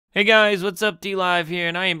Hey guys, what's up? D-Live here,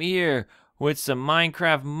 and I am here with some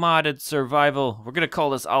Minecraft modded survival. We're gonna call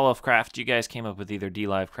this OLIVECRAFT. You guys came up with either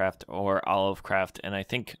D-LiveCraft or OLIVECRAFT, and I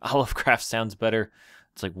think OLIVECRAFT sounds better.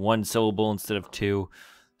 It's like one syllable instead of two.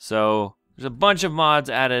 So there's a bunch of mods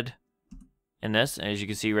added in this. As you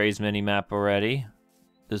can see, Ray's mini-map already.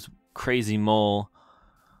 This crazy mole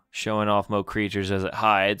showing off MOAR creatures as it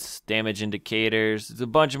hides. Damage indicators. There's a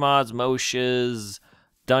bunch of mods, Moshes,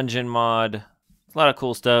 dungeon mod. A lot of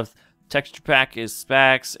cool stuff. Texture pack is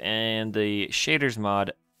specs, and the shaders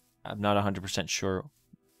mod, I'm not 100% sure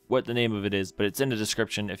what the name of it is, but it's in the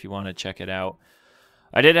description if you want to check it out.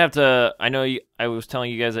 I did have to, I was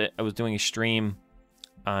telling you guys that I was doing a stream,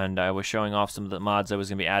 and I was showing off some of the mods I was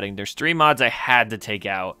going to be adding. There's 3 mods I had to take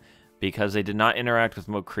out because they did not interact with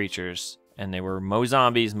MOAR creatures, and they were MOAR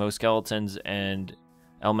zombies, MOAR skeletons, and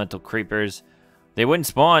elemental creepers. They wouldn't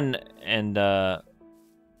spawn, and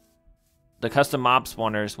the custom mob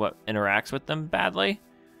spawner is what interacts with them badly.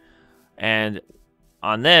 And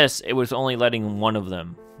on this, it was only letting one of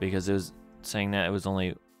them because it was saying that it was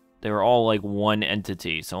only, they were all like one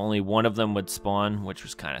entity. So only one of them would spawn, which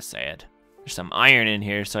was kind of sad. There's some iron in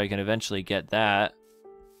here, so I can eventually get that.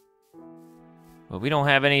 But we don't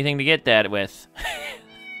have anything to get that with.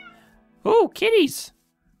 Ooh, kitties.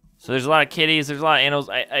 So there's a lot of kitties, there's a lot of animals.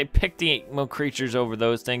 I picked the MOAR creatures over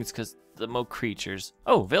those things because the MOAR creatures.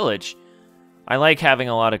 Oh, village. I like having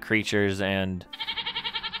a lot of creatures, and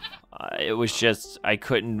it was just, I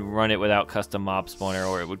couldn't run it without custom mob spawner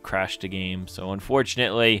or it would crash the game. So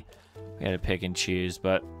unfortunately, we had to pick and choose.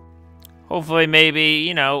 But hopefully maybe,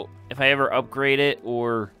 you know, if I ever upgrade it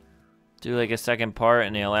or do like a second part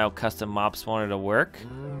and they allow custom mob spawner to work,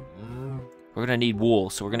 we're gonna need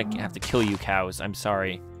wool. So we're gonna have to kill you cows. I'm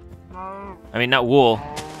sorry. I mean, not wool.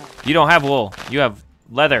 You don't have wool. You have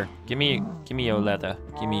leather. Give me your leather.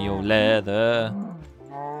 Give me your leather.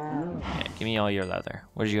 Yeah, give me all your leather.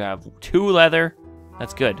 What did you have? 2 leather?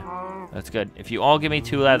 That's good. That's good. If you all give me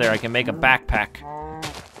 2 leather, I can make a backpack.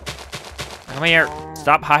 Come here.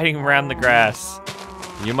 Stop hiding around the grass.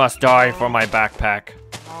 You must die for my backpack.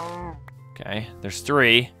 Okay, there's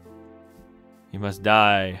 3. You must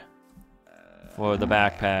die for the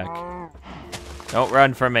backpack. Don't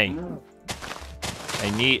run from me.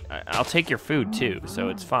 I'll take your food too, so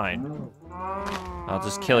it's fine. I'll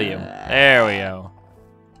just kill you. There we go.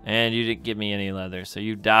 And you didn't give me any leather, so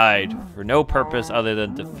you died for no purpose other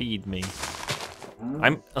than to feed me.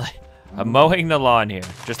 I'm mowing the lawn here.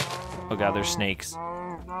 Just, oh god, there's snakes.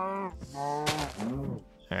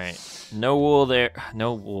 Alright, no wool there,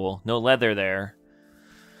 no leather there.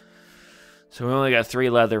 So we only got 3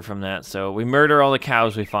 leather from that, so we murder all the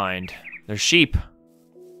cows we find. There's sheep.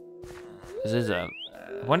 This is I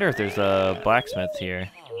wonder if there's a blacksmith here.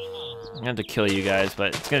 I'm gonna have to kill you guys,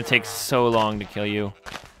 but it's gonna take so long to kill you.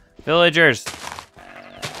 Villagers!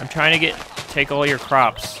 I'm trying to take all your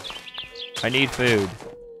crops. I need food.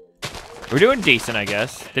 We're doing decent, I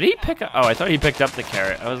guess. Did he pick up? Oh, I thought he picked up the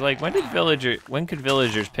carrot. I was like, when could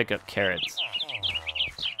villagers pick up carrots?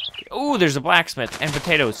 Ooh, there's a blacksmith and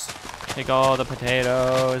potatoes. Take all the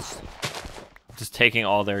potatoes. Just taking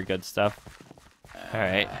all their good stuff. All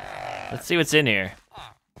right, let's see what's in here.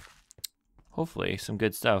 Hopefully, some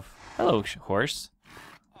good stuff. Hello, horse.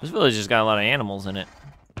 This village has got a lot of animals in it.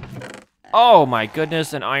 Oh my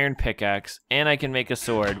goodness, an iron pickaxe. And I can make a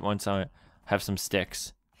sword once I have some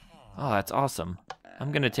sticks. Oh, that's awesome.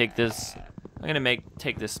 I'm gonna take this,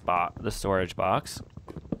 take this the storage box.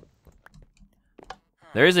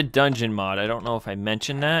 There is a dungeon mod, I don't know if I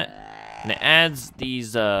mentioned that. And it adds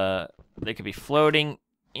these, they could be floating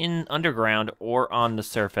in underground or on the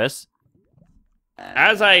surface.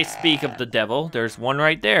 As I speak of the devil, there's one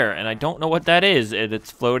right there, and I don't know what that is.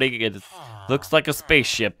 It's floating, it looks like a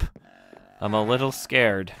spaceship. I'm a little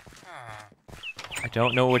scared. I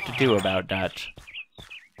don't know what to do about that.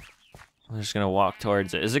 I'm just gonna walk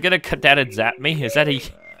towards it. Is it gonna cut that and zap me? Is that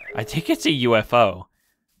I think it's a UFO.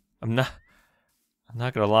 I'm not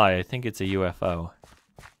gonna lie, I think it's a UFO.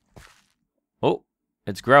 Oh,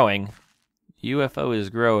 it's growing. UFO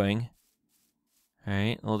is growing.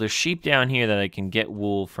 Alright, well there's sheep down here that I can get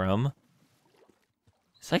wool from.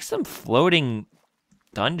 It's like some floating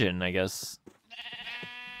dungeon, I guess.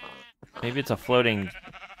 Maybe it's a floating,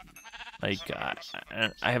 like,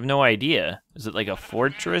 I have no idea. Is it like a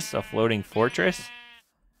fortress? A floating fortress?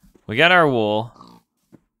 We got our wool.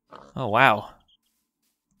 Oh wow.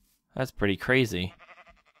 That's pretty crazy.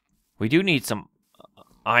 We do need some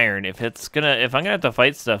iron. If I'm gonna have to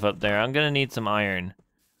fight stuff up there, I'm gonna need some iron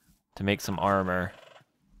to make some armor.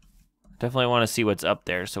 Definitely want to see what's up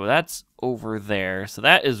there. So that's over there. So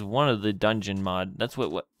that is one of the dungeon mod. That's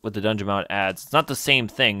what what the dungeon mod adds. It's not the same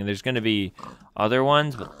thing. There's going to be other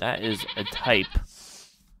ones, but that is a type.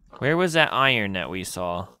 Where was that iron that we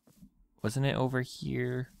saw? Wasn't it over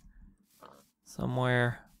here?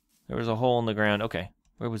 Somewhere. There was a hole in the ground. Okay.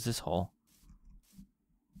 Where was this hole?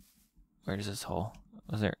 Where is this hole?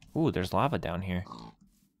 Was there? Ooh, there's lava down here.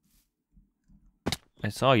 I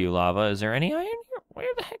saw you, lava. Is there any iron here? Where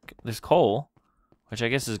the heck? There's coal, which I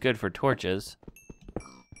guess is good for torches.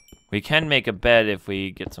 We can make a bed if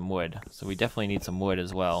we get some wood. So we definitely need some wood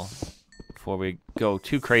as well before we go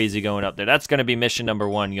too crazy going up there. That's going to be mission number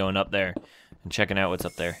 1, going up there and checking out what's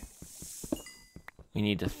up there. We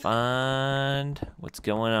need to find what's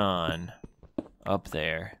going on up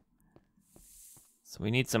there. So we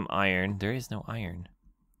need some iron. There is no iron.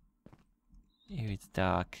 Ew, it's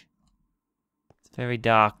dark. It's very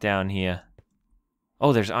dark down here.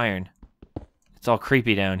 Oh, there's iron. It's all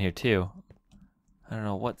creepy down here too. I don't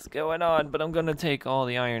know what's going on, but I'm gonna take all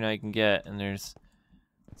the iron I can get, and there's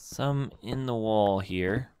some in the wall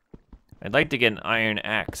here. I'd like to get an iron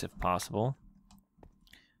axe if possible.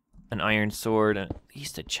 An iron sword, and at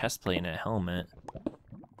least a chest plate and a helmet.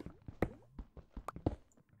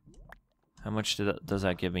 How much does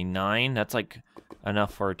that give me? 9? That's like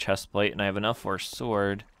enough for a chest plate, and I have enough for a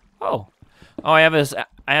sword. Oh, I have this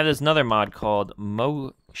another mod called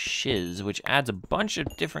MOAR, which adds a bunch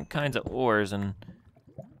of different kinds of ores, and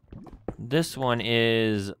this one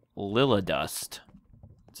is Lilidust.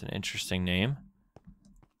 It's an interesting name.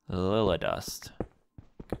 Lilidust.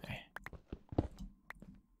 Okay.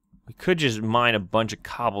 We could just mine a bunch of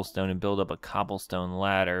cobblestone and build up a cobblestone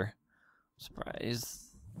ladder. Surprise.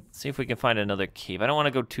 Let's see if we can find another cave. I don't want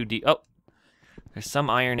to go too deep. Oh, there's some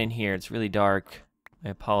iron in here. It's really dark. I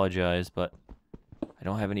apologize, but I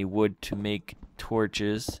don't have any wood to make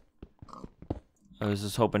torches. I was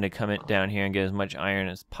just hoping to come down here and get as much iron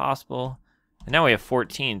as possible. And now we have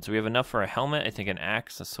 14, so we have enough for a helmet, I think an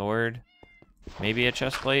axe, a sword, maybe a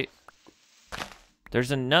chest plate.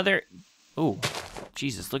 There's another... Ooh,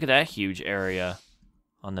 Jesus, look at that huge area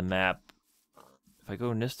on the map. If I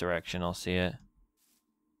go in this direction, I'll see it.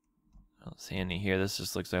 I don't see any here. This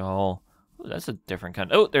just looks like a hole. Ooh, that's a different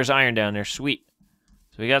kind. Oh, there's iron down there. Sweet.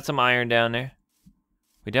 So we got some iron down there.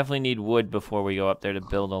 We definitely need wood before we go up there to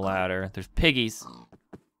build a ladder. There's piggies.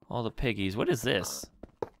 All the piggies. What is this?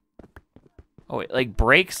 Oh, it like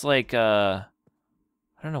breaks like, I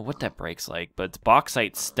don't know what that breaks like, but it's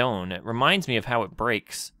bauxite stone. It reminds me of how it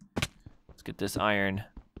breaks. Let's get this iron.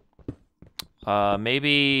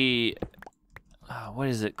 Maybe, what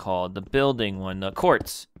is it called? The building one, the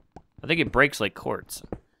quartz. I think it breaks like quartz.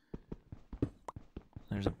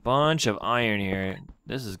 There's a bunch of iron here.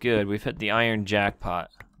 This is good. We've hit the iron jackpot.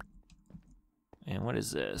 And what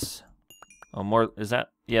is this? Oh, more, is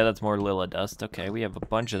that? Yeah, that's more Lilidust. Okay, we have a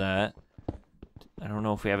bunch of that. I don't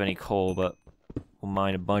know if we have any coal, but we'll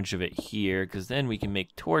mine a bunch of it here, because then we can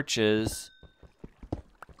make torches.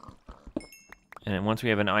 And then once we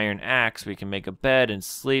have an iron axe, we can make a bed and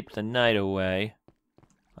sleep the night away.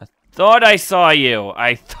 I thought I saw you!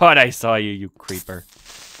 I thought I saw you, you creeper.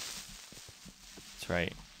 That's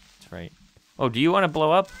right. That's right. Oh, do you want to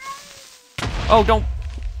blow up? Oh, don't...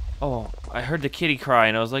 Oh, I heard the kitty cry,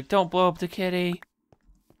 and I was like, don't blow up the kitty.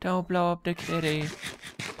 Don't blow up the kitty.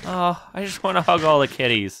 Oh, I just want to hug all the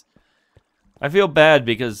kitties. I feel bad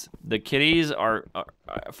because the kitties are,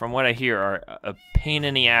 from what I hear, are a pain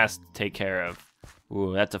in the ass to take care of.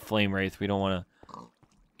 Ooh, that's a flame wraith. We don't want to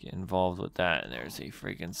get involved with that. And there's a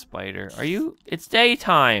freaking spider. Are you? It's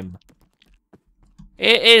daytime.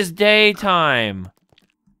 It is daytime.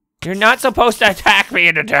 You're not supposed to attack me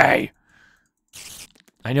in the day.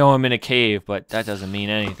 I know I'm in a cave, but that doesn't mean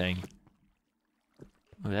anything.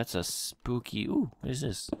 Ooh, that's a spooky... Ooh, what is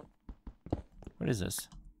this? What is this?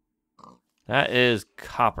 That is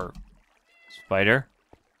copper. Spider.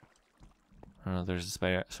 I don't know if there's a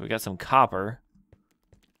spider. So we got some copper.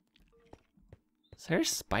 Is there a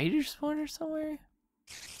spider spawner somewhere?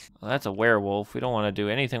 Well, that's a werewolf. We don't want to do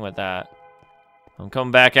anything with that. I'm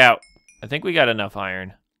coming back out. I think we got enough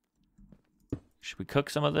iron. Should we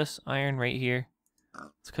cook some of this iron right here?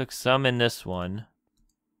 Let's cook some in this one.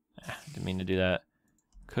 Didn't mean to do that.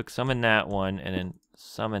 Cook some in that one, and then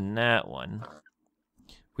some in that one.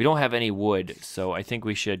 We don't have any wood, so I think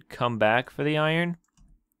we should come back for the iron.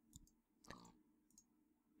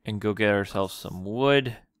 And go get ourselves some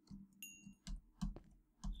wood.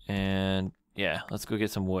 And, yeah, let's go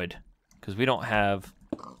get some wood. Because we don't have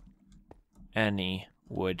any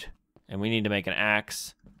wood. And we need to make an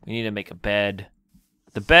axe. We need to make a bed.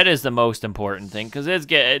 The bed is the most important thing, because it's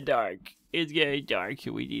getting dark. It's getting dark,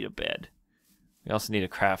 we need a bed. We also need a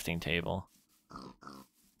crafting table.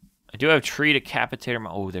 I do have tree decapitator.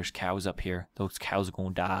 Oh, there's cows up here. Those cows are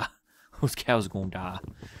gonna die. Those cows are gonna die.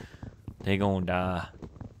 They gonna die.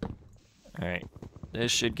 Alright.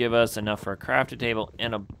 This should give us enough for a crafting table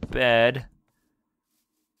and a bed.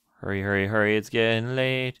 Hurry, hurry, hurry. It's getting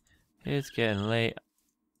late. It's getting late.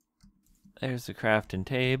 There's the crafting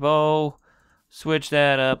table. Switch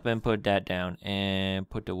that up and put that down. And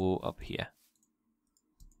put the wool up here.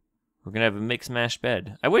 We're gonna have a mixed mash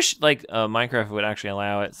bed. I wish, like, Minecraft would actually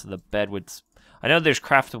allow it so the bed would... I know there's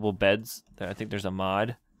craftable beds. I think there's a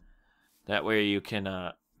mod. That way you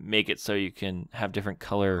can make it so you can have different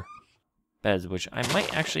color beds, which I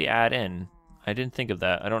might actually add in. I didn't think of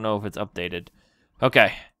that. I don't know if it's updated.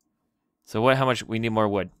 Okay. So how much? We need more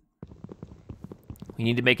wood. We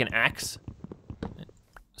need to make an axe.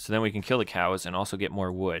 So then we can kill the cows and also get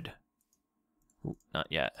more wood. Ooh, not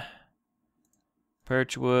yet.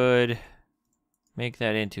 Birch wood. Make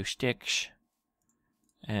that into sticks.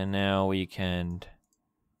 And now we can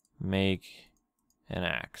make an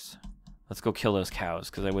axe. Let's go kill those cows,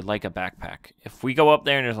 because I would like a backpack. If we go up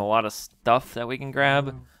there and there's a lot of stuff that we can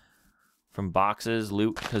grab from boxes,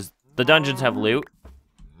 loot, because the dungeons have loot.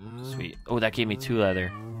 Sweet. Oh, that gave me 2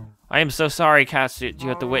 leather. I am so sorry, Cass, you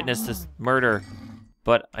have to witness this murder,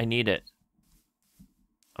 but I need it.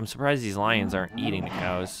 I'm surprised these lions aren't eating the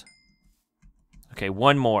cows. Okay,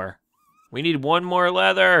 1 more. We need 1 more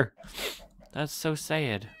leather. That's so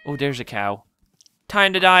sad. Oh, there's a cow.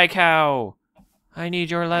 Time to die, cow. I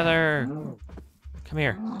need your leather. Come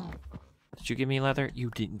here. Did you give me leather? You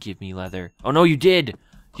didn't give me leather. Oh, no, you did.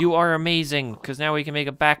 You are amazing, because now we can make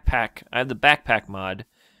a backpack. I have the backpack mod.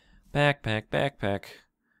 Backpack, backpack,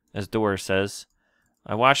 as Doris says.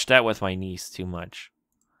 I watched that with my niece too much.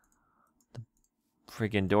 The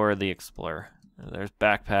freaking Dora the Explorer. There's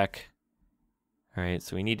backpack. Alright,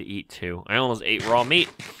 so we need to eat too. I almost ate raw meat.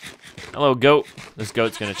 Hello, goat. This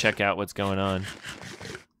goat's gonna check out what's going on.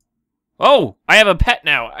 Oh, I have a pet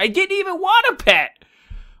now. I didn't even want a pet.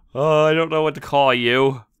 Oh, I don't know what to call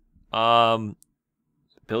you.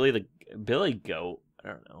 Billy goat. I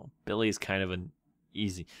don't know. Billy's kind of an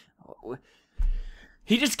easy.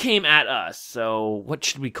 He just came at us. So what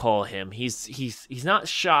should we call him? He's not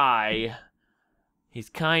shy. He's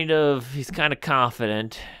kind of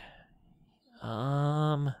confident.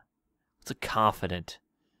 What's a confident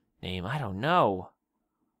name? I don't know.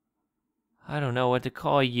 I don't know what to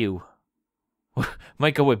call you.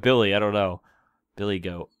 Might go with Billy, I don't know. Billy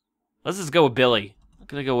Goat. Let's just go with Billy. I'm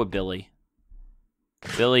gonna go with Billy.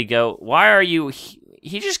 Billy Goat. Why are you...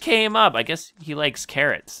 He just came up. I guess he likes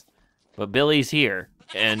carrots. But Billy's here.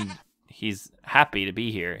 And he's happy to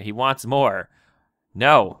be here. He wants more.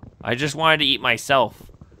 No. I just wanted to eat myself.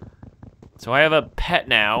 So I have a pet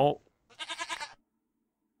now.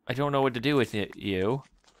 I don't know what to do with you.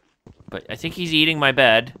 But I think he's eating my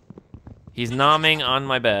bed. He's nomming on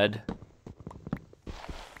my bed.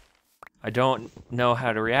 I don't know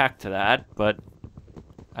how to react to that, but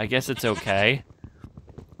I guess it's okay.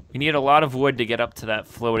 We need a lot of wood to get up to that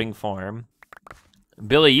floating farm.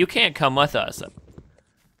 Billy, you can't come with us.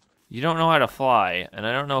 You don't know how to fly, and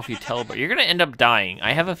I don't know if you teleport. You're gonna end up dying.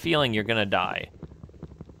 I have a feeling you're gonna die.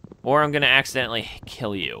 Or I'm gonna accidentally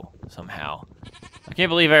kill you somehow. I can't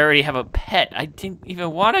believe I already have a pet. I didn't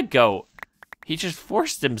even want to go. He just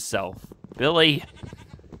forced himself. Billy.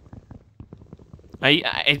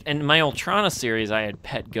 In my Ultrana series, I had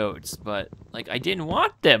pet goats, but, like, I didn't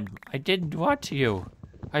want them. I didn't want you.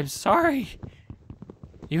 I'm sorry.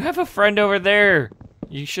 You have a friend over there.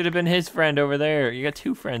 You should have been his friend over there. You got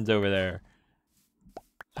 2 friends over there.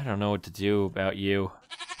 I don't know what to do about you.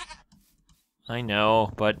 I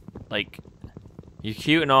know, but, like, you're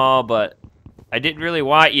cute and all, but I didn't really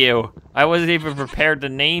want you. I wasn't even prepared to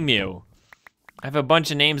name you. I have a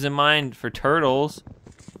bunch of names in mind for turtles.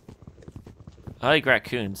 I like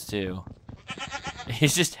raccoons, too.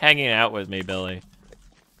 He's just hanging out with me, Billy.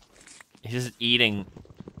 He's just eating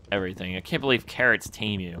everything. I can't believe carrots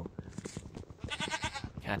tame you.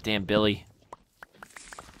 Goddamn, Billy.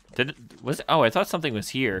 Oh, I thought something was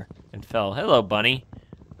here and fell. Hello, bunny.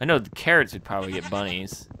 I know the carrots would probably get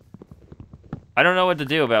bunnies. I don't know what to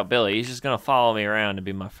do about Billy. He's just gonna follow me around and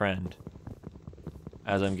be my friend.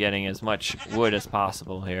 As I'm getting as much wood as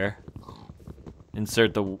possible here.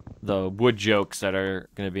 Insert the wood jokes that are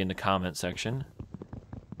going to be in the comment section.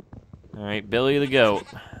 Alright, Billy the goat.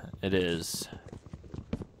 It is.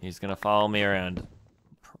 He's going to follow me around.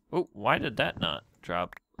 Oh, why did that not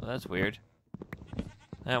drop? Well, that's weird.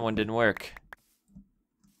 That one didn't work.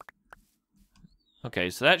 Okay,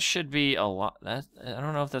 so that should be a lot. I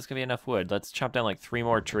don't know if that's going to be enough wood. Let's chop down like 3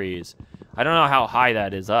 more trees. I don't know how high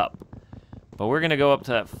that is up. But we're gonna go up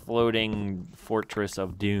to that floating fortress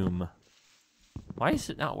of doom. Why is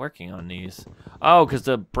it not working on these? Oh, because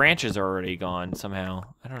the branches are already gone somehow.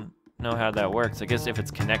 I don't know how that works. I guess if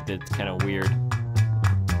it's connected, it's kind of weird.